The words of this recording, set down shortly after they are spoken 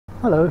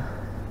Hello.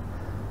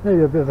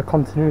 Maybe a bit of a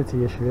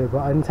continuity issue here, but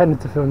I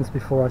intended to film this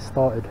before I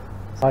started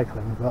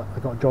cycling, but I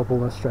got a job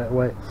almost straight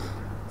away.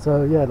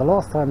 So yeah, the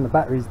last time the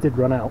batteries did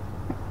run out,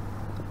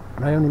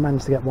 and I only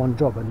managed to get one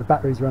job, and the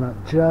batteries ran out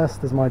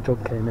just as my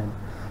job came in.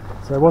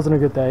 So it wasn't a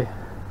good day,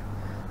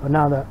 but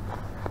now that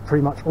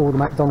pretty much all the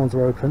McDonald's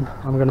are open,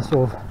 I'm going to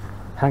sort of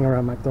hang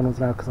around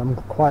McDonald's now because I'm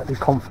quietly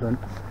confident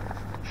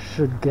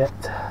should get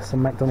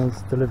some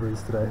McDonald's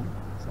deliveries today.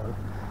 So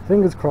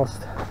fingers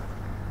crossed,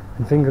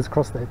 and fingers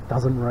crossed that it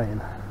doesn't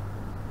rain.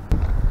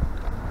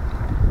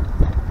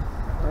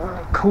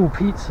 Cool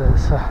pizza.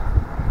 It's a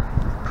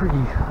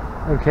pretty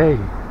okay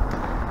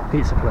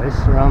pizza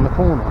place around the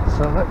corner.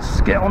 So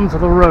let's get onto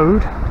the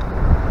road.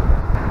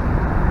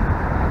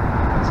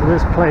 So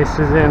this place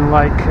is in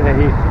like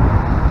a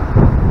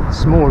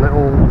small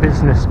little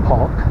business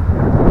park.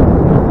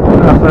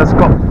 When I first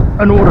got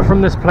an order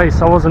from this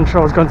place, I wasn't sure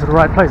I was going to the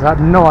right place. I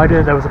had no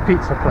idea there was a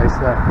pizza place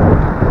there.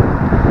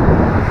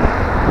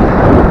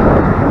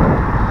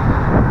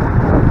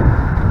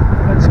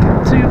 Let's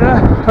get to there.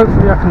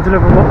 Hopefully I can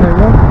deliver what they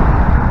want.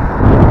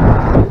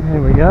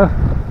 Here we go.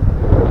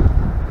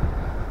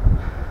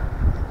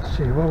 Let's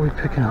see, what are we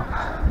picking up?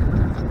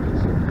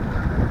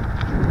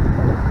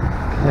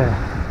 Okay.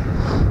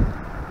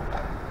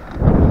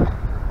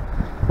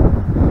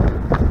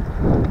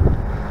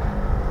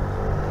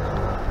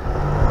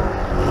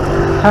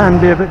 It can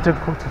be a bit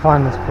difficult to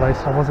find this place.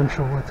 I wasn't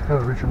sure where to go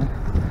originally.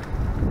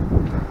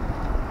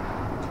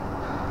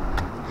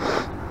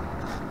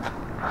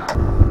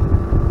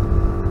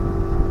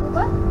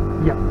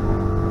 Yeah.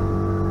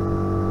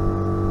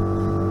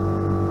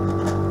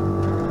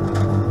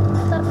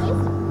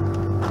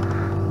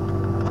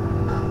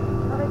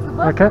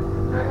 Okay.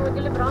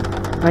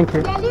 Thank you.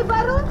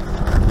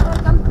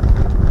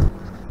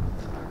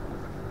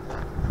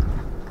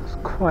 It's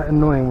quite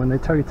annoying when they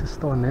tell you to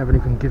start and they haven't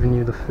even given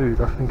you the food.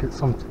 I think it's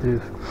something to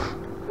do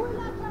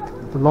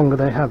with the longer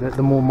they have it,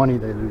 the more money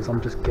they lose.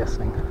 I'm just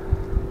guessing.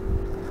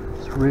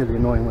 It's really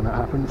annoying when that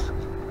happens.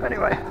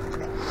 Anyway.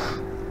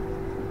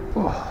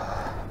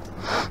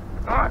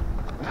 Alright,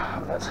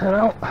 let's head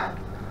out.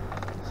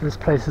 So this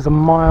place is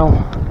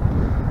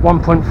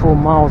 1.4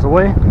 miles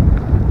away.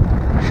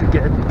 I should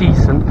get a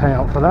decent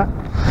payout for that.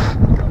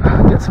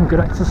 Get some good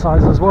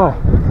exercise as well.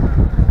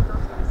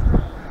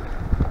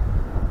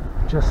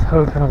 Just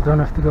hoping I don't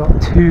have to go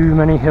up too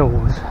many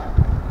hills.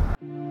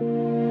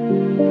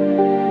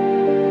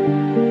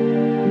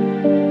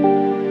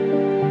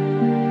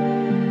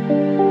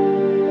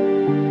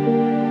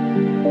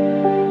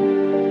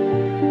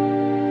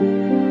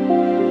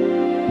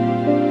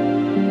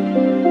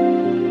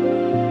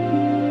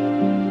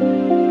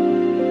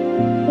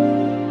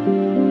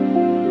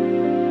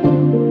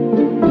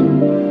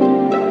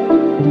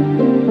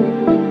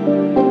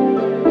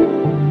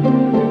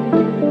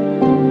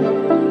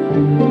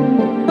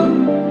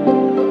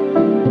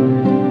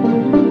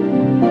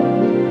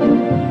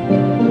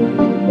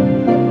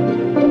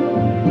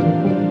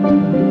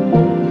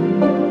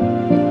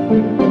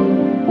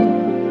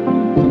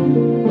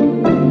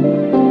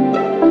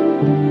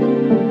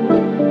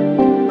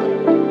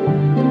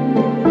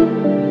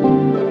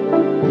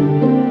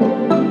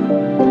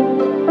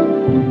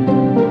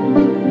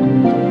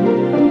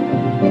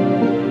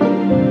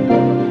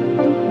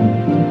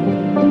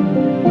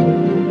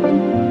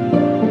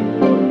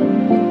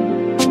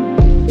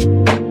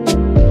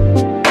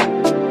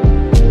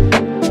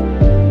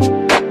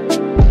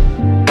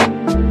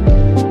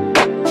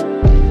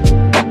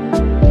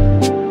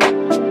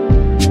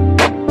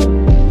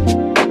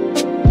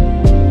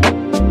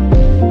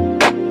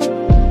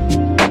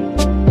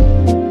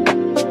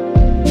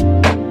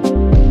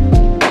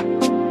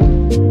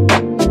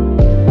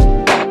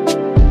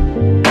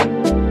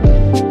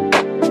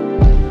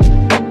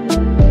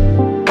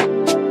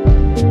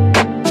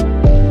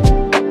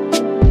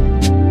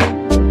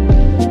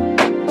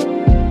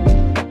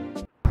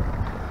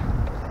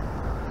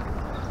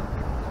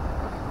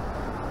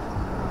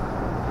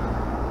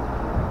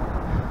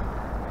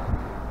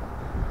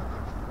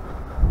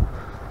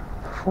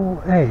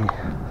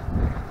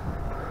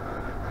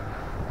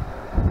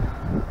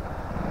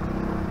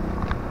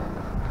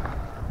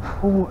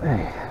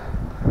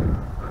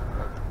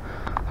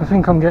 I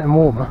think I'm getting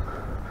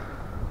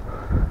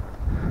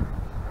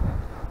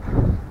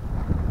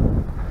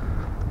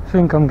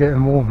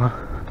warmer.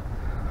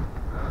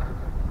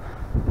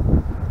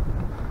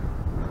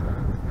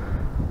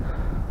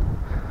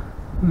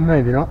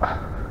 Maybe not.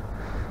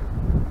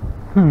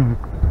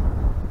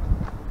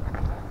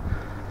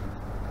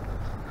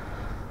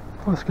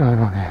 What's going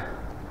on here?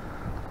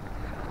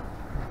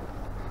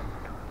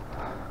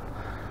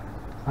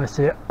 I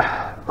see it.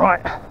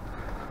 Right.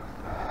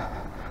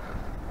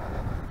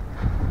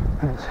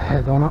 Let's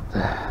head on up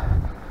there.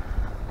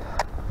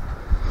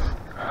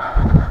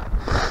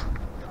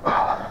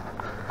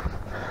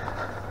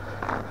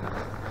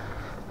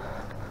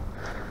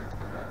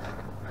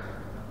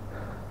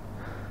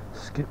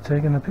 Skip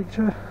taking a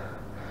picture.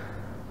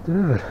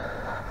 Delivered.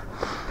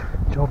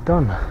 Job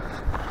done.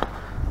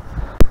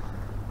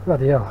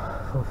 Bloody hell,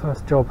 for the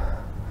first job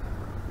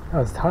That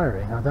was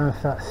tiring. I don't know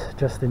if that's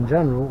just in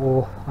general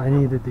or I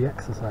needed the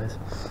exercise.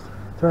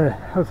 So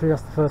hopefully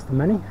that's the first of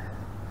many.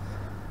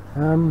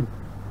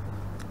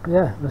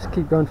 Yeah, let's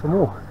keep going for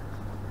more.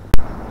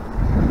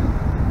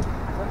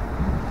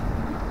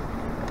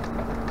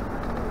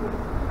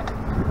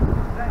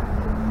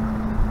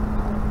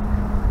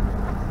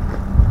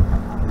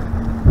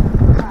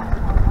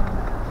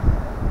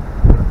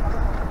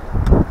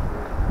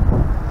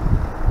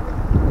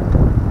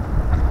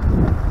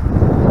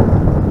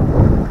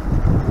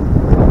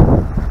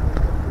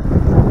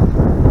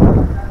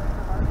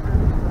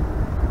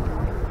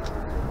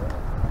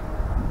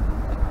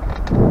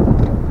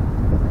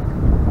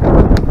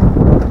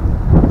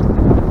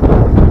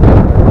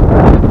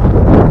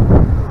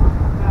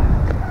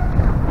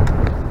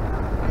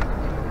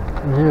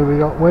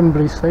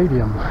 Wembley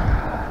Stadium,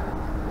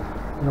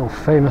 the old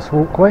famous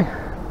walkway.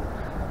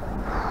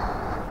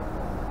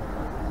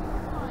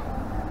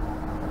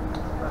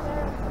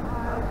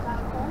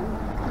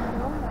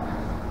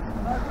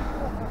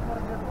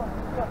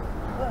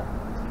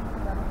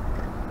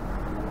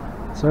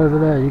 So over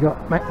there you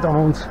got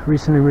McDonald's,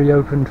 recently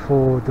reopened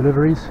for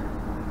deliveries.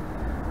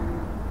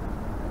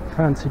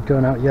 Fancied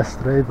going out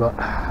yesterday but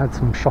had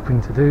some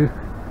shopping to do,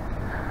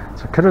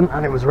 so couldn't,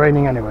 and it was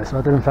raining anyway, so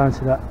I didn't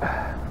fancy that.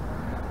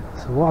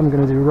 So what I'm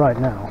going to do right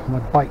now, my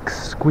bike's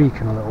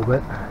squeaking a little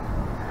bit,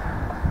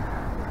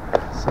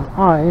 so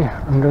I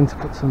am going to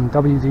put some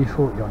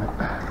WD-40 on it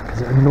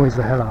because it annoys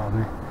the hell out of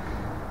me.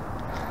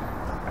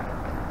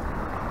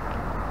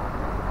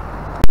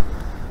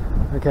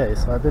 Okay,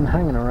 so I've been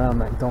hanging around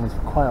McDonald's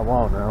for quite a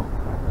while now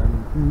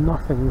and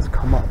nothing's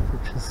come up,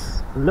 which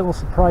is a little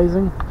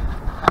surprising.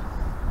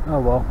 Oh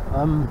well,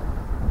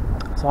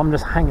 so I'm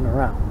just hanging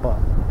around, but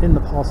in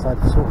the past I've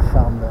sort of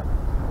found that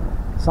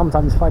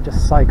sometimes if I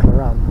just cycle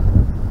around,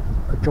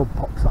 a job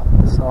pops up.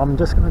 So I'm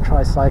just going to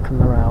try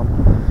cycling around,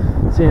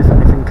 see if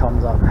anything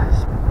comes up.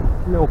 It's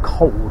a little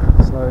cold,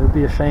 so it would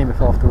be a shame if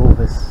after all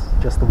this,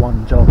 just the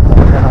one job. But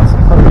then I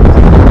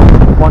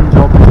suppose one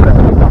job is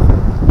better than nothing.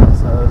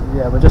 So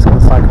yeah, we're just going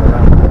to cycle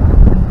around a bit.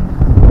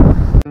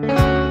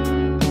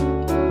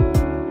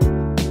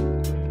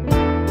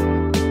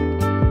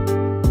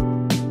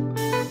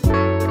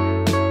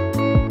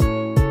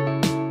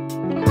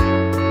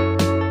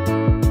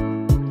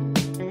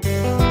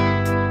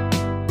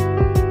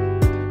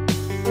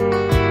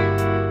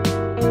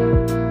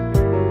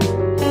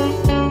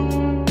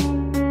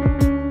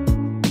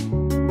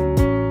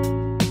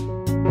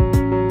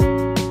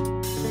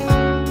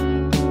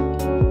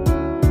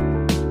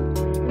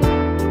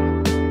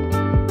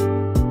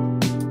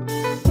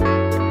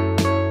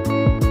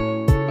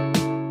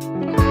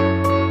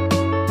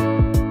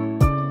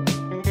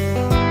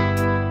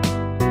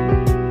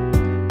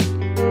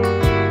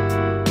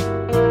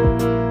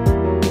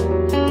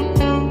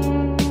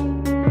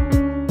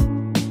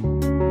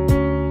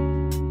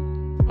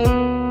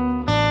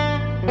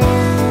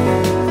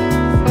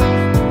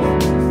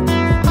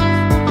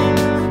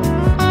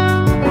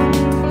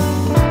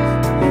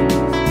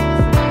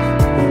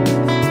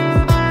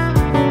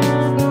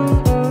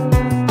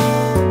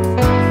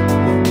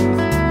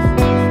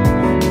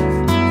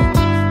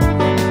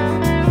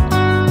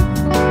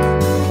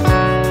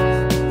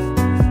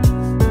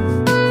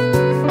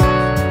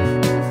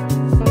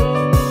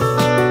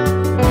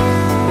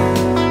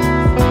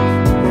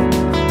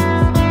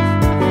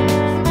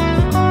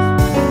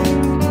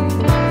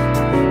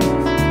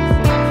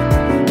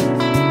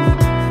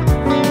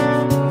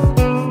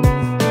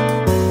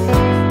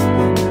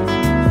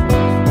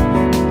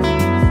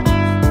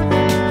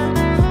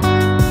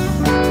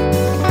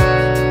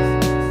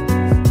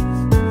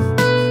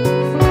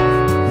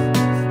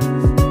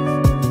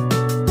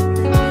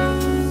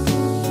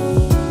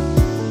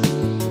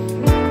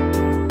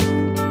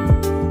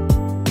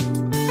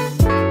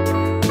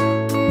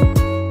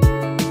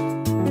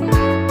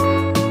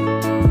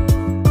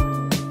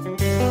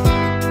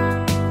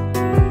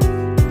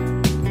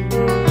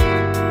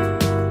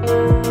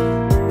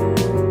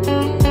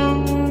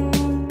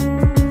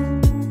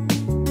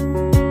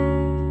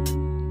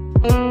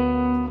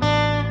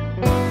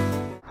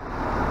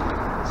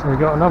 So we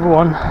got another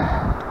one.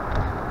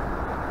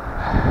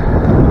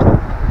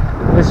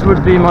 This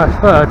would be my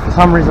third. For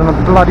some reason the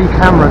bloody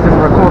camera didn't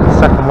record the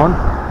second one.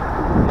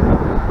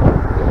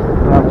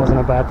 That wasn't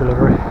a bad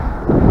delivery.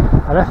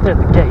 I left it at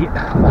the gate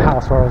of the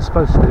house where I was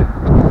supposed to.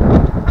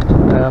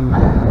 No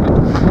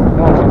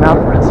one came out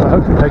for it, so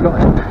hopefully they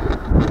got it.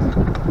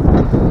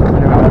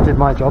 Anyway, I did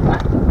my job.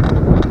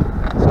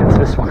 Let's get to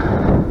this one.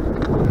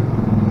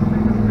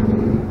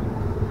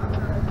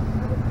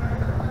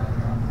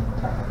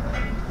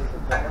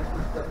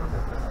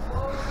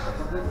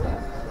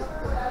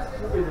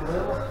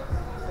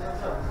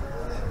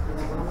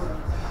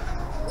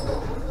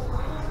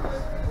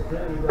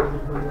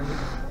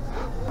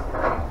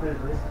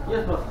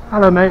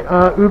 Hello mate,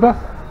 Uber?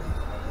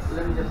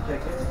 Let me just check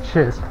it.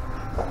 Cheers.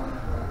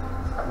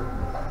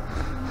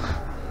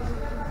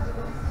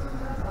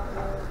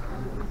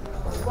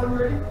 One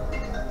ready?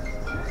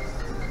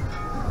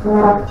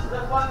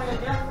 Just 1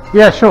 minute, yeah?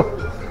 Yeah, sure.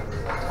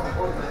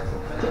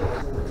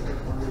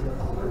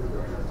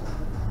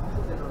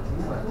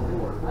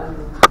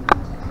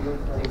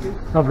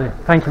 Lovely.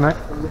 Thank you, mate.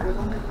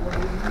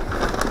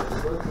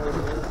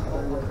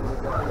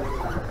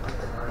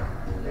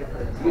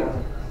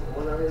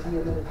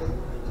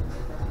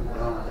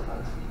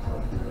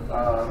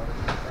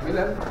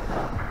 मिलन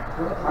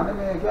खाने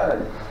में क्या है?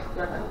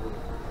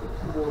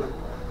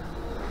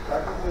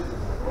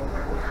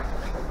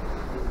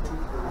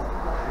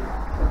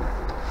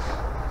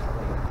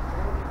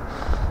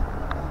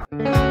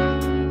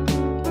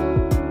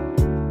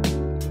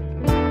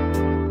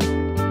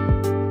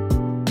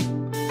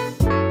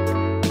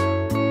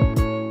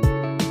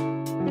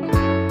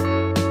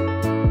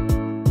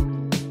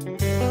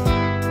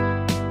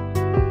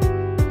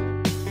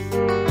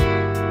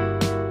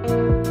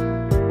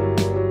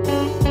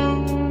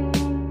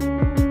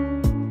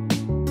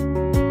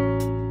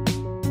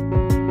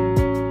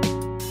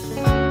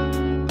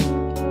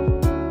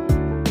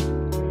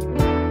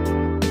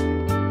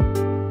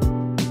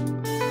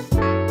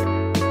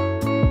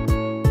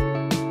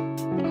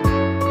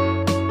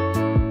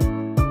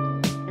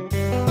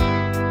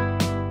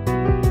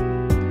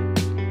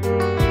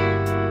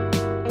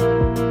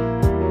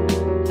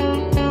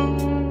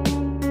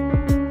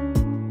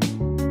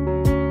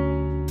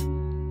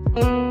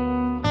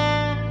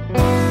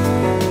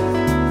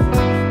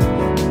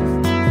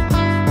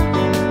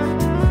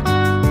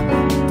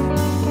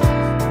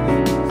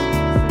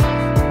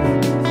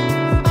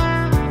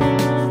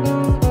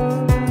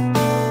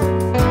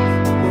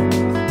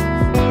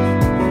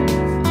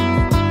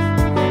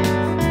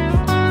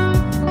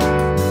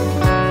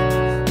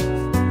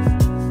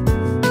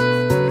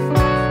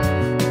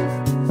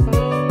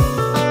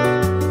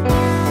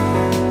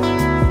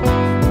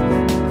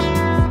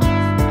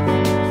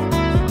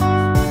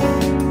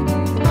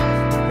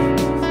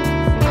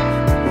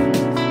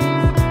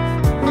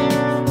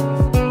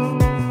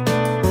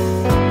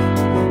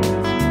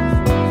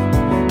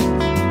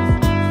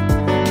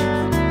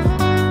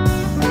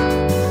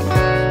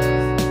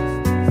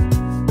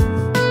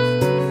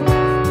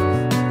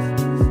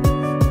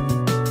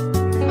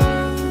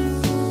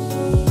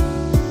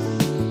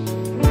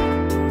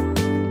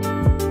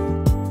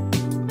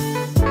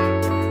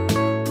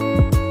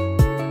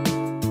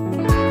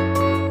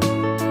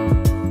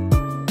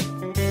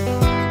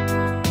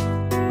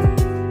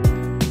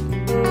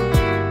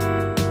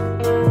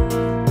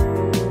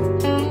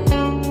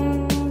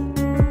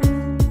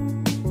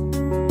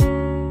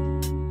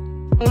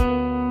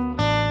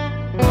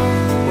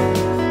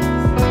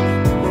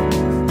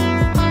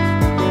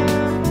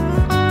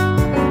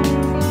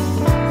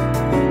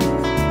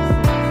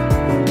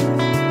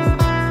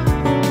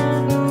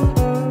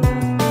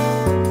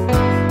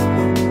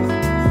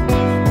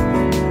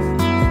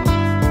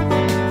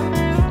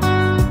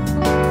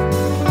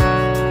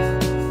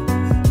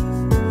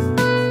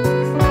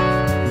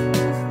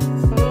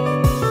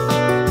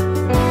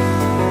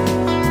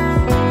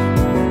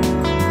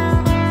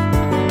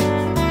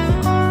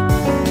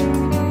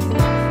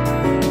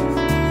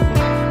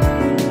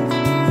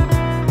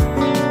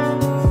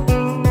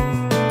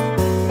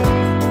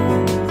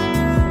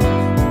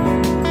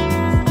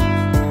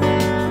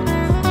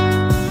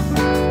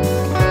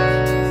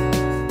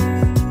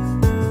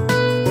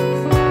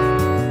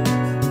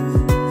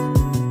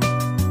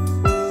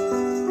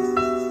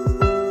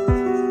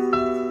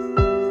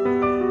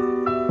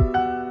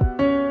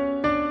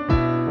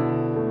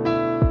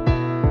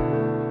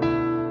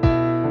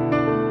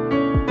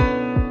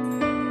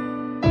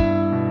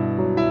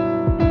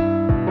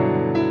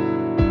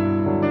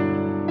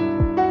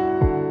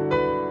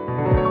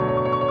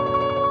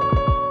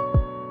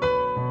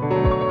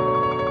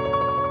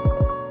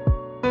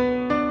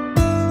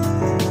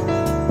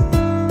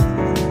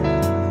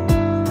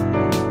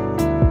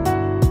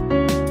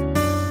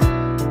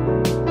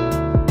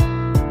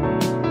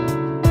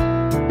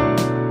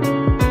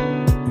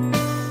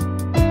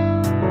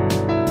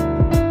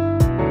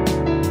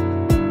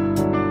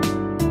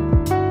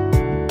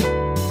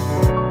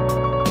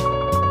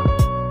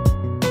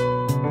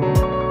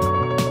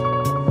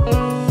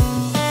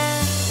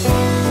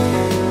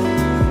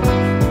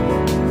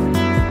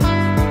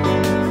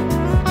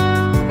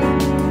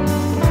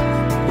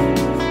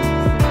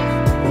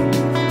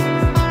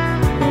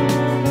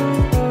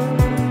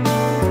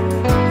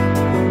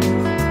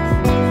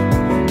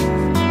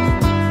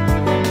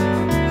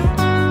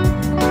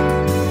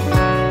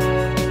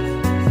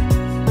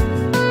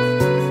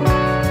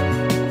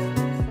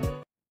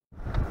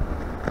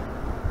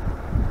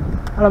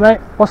 Hello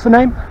mate, what's the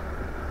name?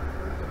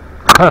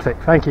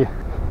 Perfect, thank you.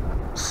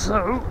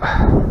 So,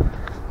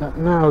 that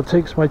now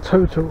takes my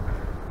total,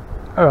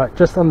 alright,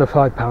 just under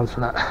 £5 for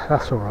that,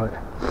 that's alright.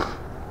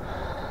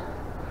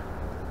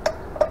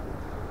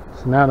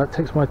 So now that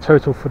takes my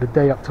total for the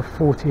day up to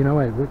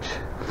 1408, which,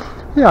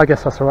 yeah, I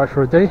guess that's alright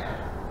for a day.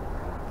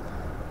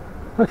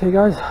 Okay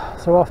guys,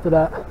 so after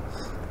that,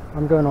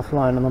 I'm going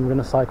offline and I'm going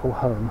to cycle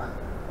home.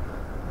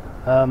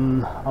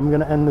 I'm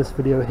going to end this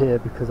video here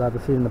because I have a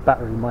feeling the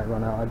battery might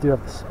run out. I do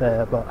have the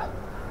spare, but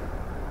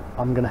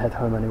I'm going to head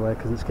home anyway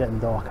because it's getting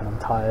dark and I'm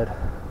tired.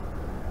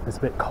 It's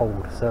a bit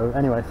cold. So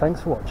anyway,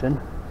 thanks for watching.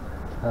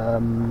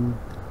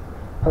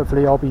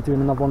 hopefully I'll be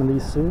doing another one of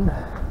these soon.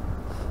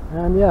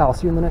 And yeah, I'll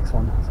see you in the next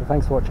one. So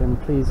thanks for watching.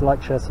 Please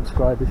like, share,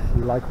 subscribe if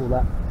you like all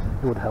that.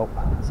 It would help.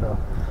 So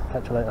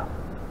catch you later.